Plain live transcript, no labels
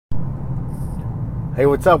Hey,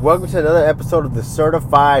 what's up? Welcome to another episode of The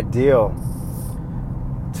Certified Deal.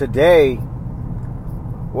 Today,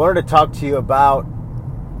 I wanted to talk to you about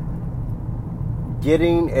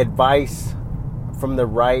getting advice from the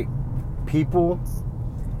right people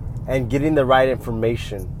and getting the right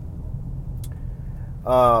information.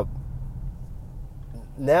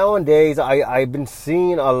 Nowadays, I've been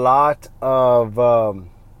seeing a lot of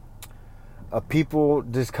people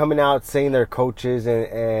just coming out saying they're coaches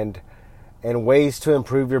and ways to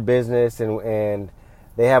improve your business, and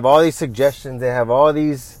they have all these suggestions. They have all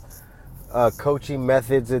these coaching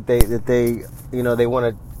methods that they they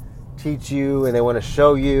want to teach you and they want to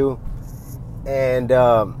show you. And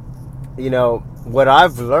what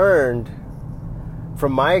I've learned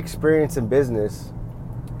from my experience in business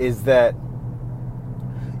is that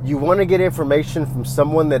you want to get information from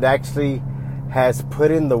someone that actually has put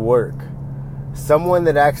in the work, someone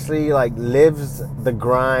that actually lives the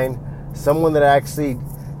grind, someone that actually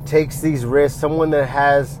takes these risks, someone that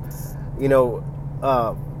has,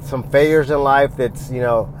 some failures in life. That's,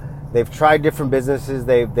 they've tried different businesses,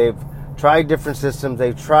 they've tried different systems,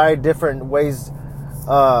 they've tried different ways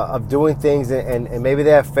of doing things, and maybe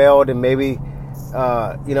they have failed, and maybe,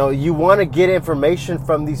 you want to get information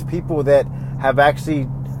from these people that have actually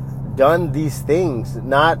done these things,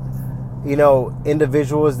 not,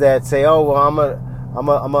 individuals that say, oh, well,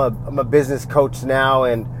 I'm a business coach now,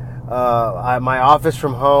 and my office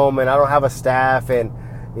from home, and I don't have a staff, and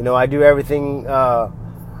I do everything from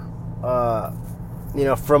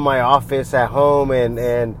my office at home,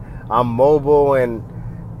 and I'm mobile, and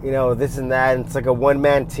this and that, and it's like a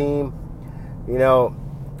one-man team.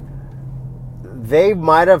 They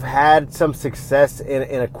might have had some success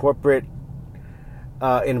in a corporate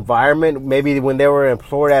environment, maybe when they were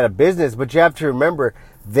employed at a business, but you have to remember,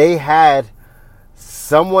 they had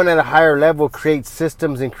someone at a higher level create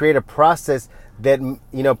systems and create a process that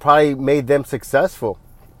probably made them successful.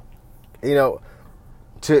 To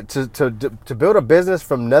build a business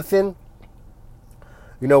from nothing,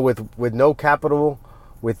 with no capital,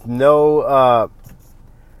 with no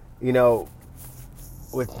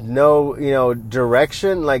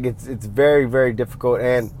direction, it's very, very difficult.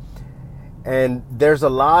 And there's a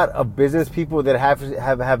lot of business people that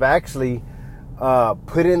have actually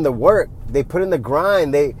put in the work. They put in the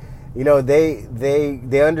grind. They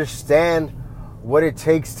understand what it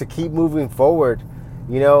takes to keep moving forward.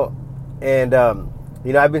 And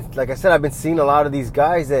I've been seeing a lot of these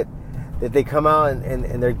guys that they come out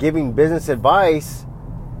and they're giving business advice,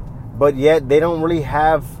 but yet they don't really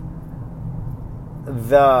have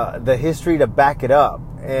the history to back it up.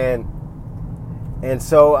 And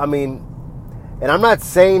so, and I'm not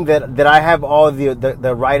saying that I have all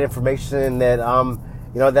the right information, that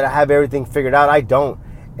that I have everything figured out. I don't.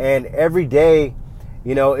 And every day,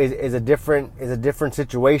 is a different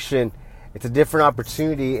situation. It's a different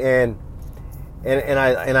opportunity, and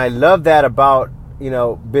I love that about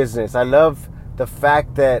business. I love the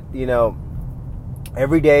fact that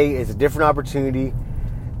every day is a different opportunity.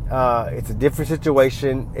 It's a different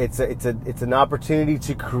situation. It's an opportunity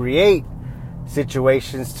to create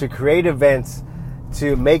situations, to create events,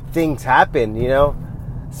 to make things happen.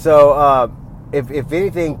 So if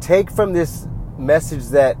anything, take from this message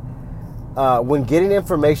that when getting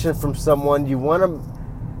information from someone, you want to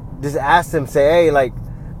just ask them, say, hey, let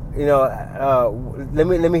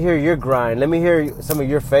me hear your grind. Let me hear some of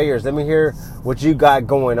your failures. Let me hear what you got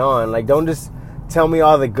going on. Don't just tell me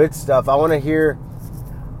all the good stuff. I want to hear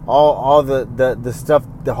all the stuff,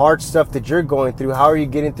 the hard stuff that you're going through. How are you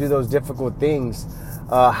getting through those difficult things?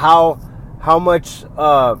 How much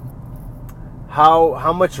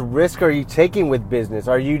risk are you taking with business?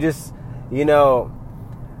 Are you just,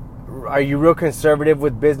 are you real conservative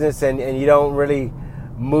with business and you don't really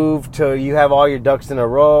move till you have all your ducks in a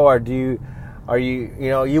row? Or you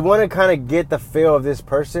want to kind of get the feel of this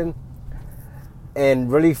person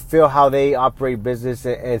and really feel how they operate business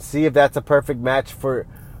and see if that's a perfect match for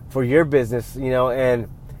your business, and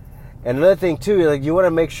another thing too, you want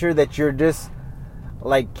to make sure that you're just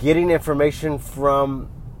getting information from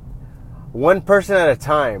one person at a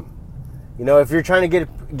time. If you're trying to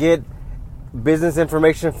get business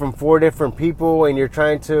information from 4 different people, and you're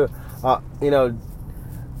trying to,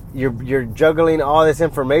 you're juggling all this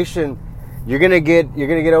information, you're gonna get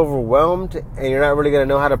overwhelmed, and you're not really gonna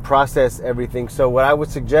know how to process everything. So what I would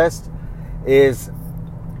suggest is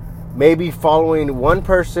maybe following one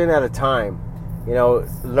person at a time.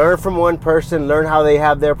 Learn from one person, learn how they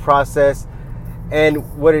have their process,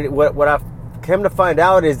 and what I've come to find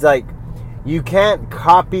out is you can't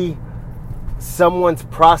copy someone's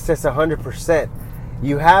process 100%.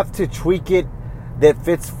 You have to tweak it that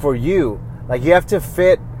fits for you. Like you have to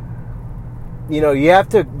fit, you have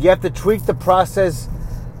to tweak the process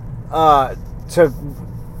to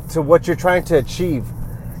what you're trying to achieve.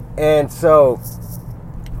 And so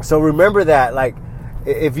remember that, like,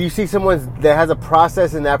 if you see someone that has a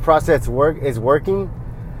process and that process is working,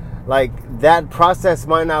 like that process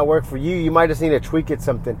might not work for you. You might just need to tweak it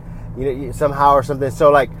somehow or something.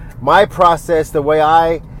 So like my process, the way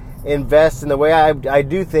I invest and the way I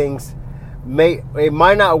do things, it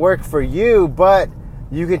might not work for you, but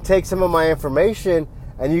you can take some of my information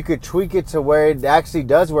and you could tweak it to where it actually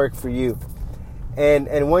does work for you.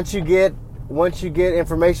 And once you get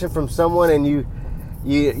information from someone and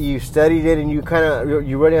you studied it and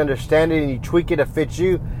you really understand it and you tweak it to fit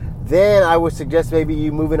you, then I would suggest maybe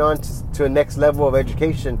you moving on to a next level of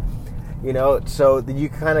education, so that you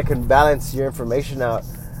kind of can balance your information out.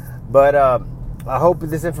 But I hope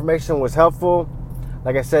this information was helpful.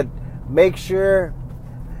 Like I said, make sure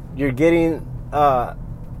you're getting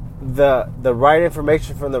the right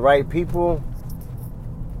information from the right people.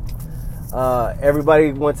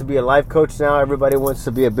 Everybody wants to be a life coach now. Everybody wants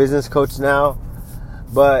to be a business coach now.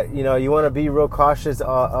 But, you want to be real cautious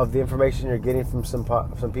of the information you're getting from some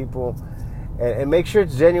people. And make sure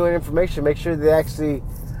it's genuine information. Make sure they actually,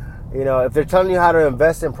 if they're telling you how to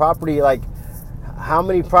invest in property, like how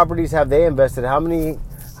many properties have they invested? How many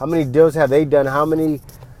deals have they done? How many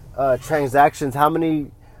transactions? How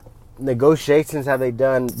many negotiations have they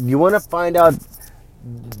done? You want to find out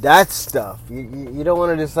that stuff. You don't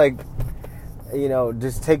want to just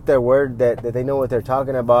just take their word that they know what they're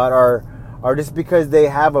talking about, or just because they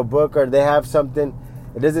have a book or they have something,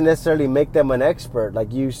 it doesn't necessarily make them an expert.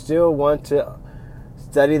 Like you still want to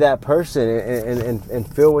study that person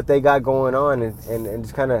and feel what they got going on and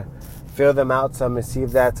just kind of feel them out some and see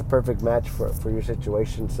if that's a perfect match for your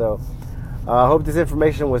situation. So I hope this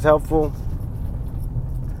information was helpful.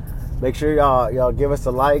 Make sure y'all give us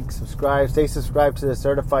a like, subscribe, stay subscribed to the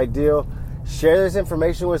Certified Deal. Share this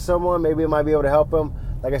information with someone. Maybe it might be able to help them.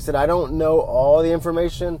 Like I said, I don't know all the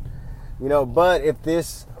information, but if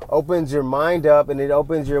this opens your mind up and it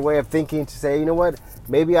opens your way of thinking to say, what,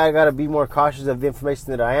 maybe I got to be more cautious of the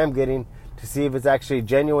information that I am getting to see if it's actually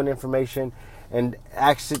genuine information and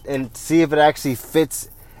see if it actually fits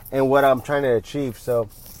in what I'm trying to achieve. So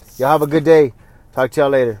y'all have a good day. Talk to y'all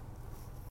later.